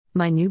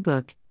My new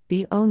book,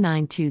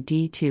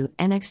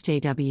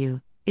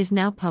 B092D2NXJW, is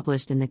now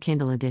published in the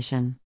Kindle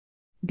edition.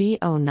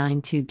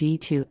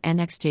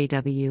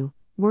 B092D2NXJW,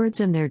 Words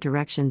and Their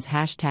Directions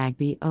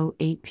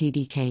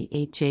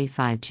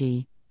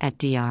 #B08PDK8J5G, at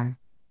Dr.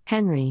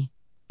 Henry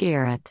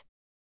Garrett.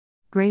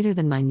 Greater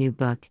Than My new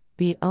book,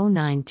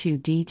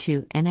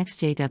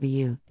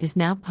 B092D2NXJW, is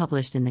now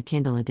published in the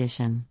Kindle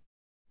edition.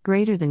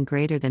 Greater than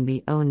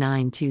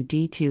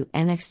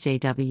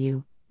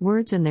B092D2NXJW,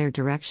 Words and Their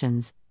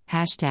Directions,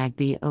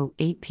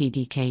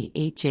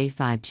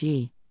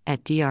 #B08PDK8J5G,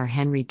 at Dr.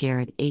 Henry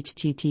Garrett.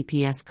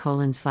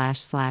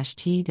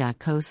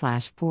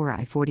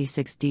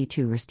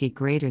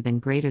 https://t.co/4i46d2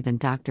 Greater than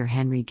Dr.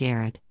 Henry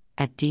Garrett,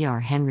 at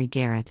Dr. Henry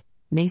Garrett,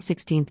 May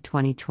 16,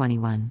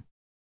 2021.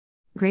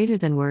 Greater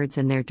Than Words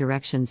and Their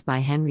Directions by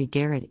Henry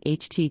Garrett.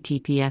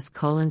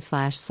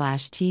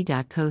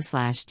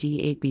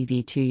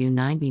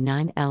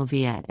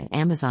 https://t.co/g8bv2u9b9lv at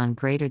Amazon.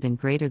 Greater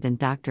than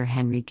Dr.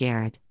 Henry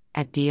Garrett,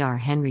 at Dr.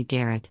 Henry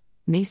Garrett,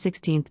 May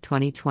 16,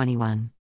 2021.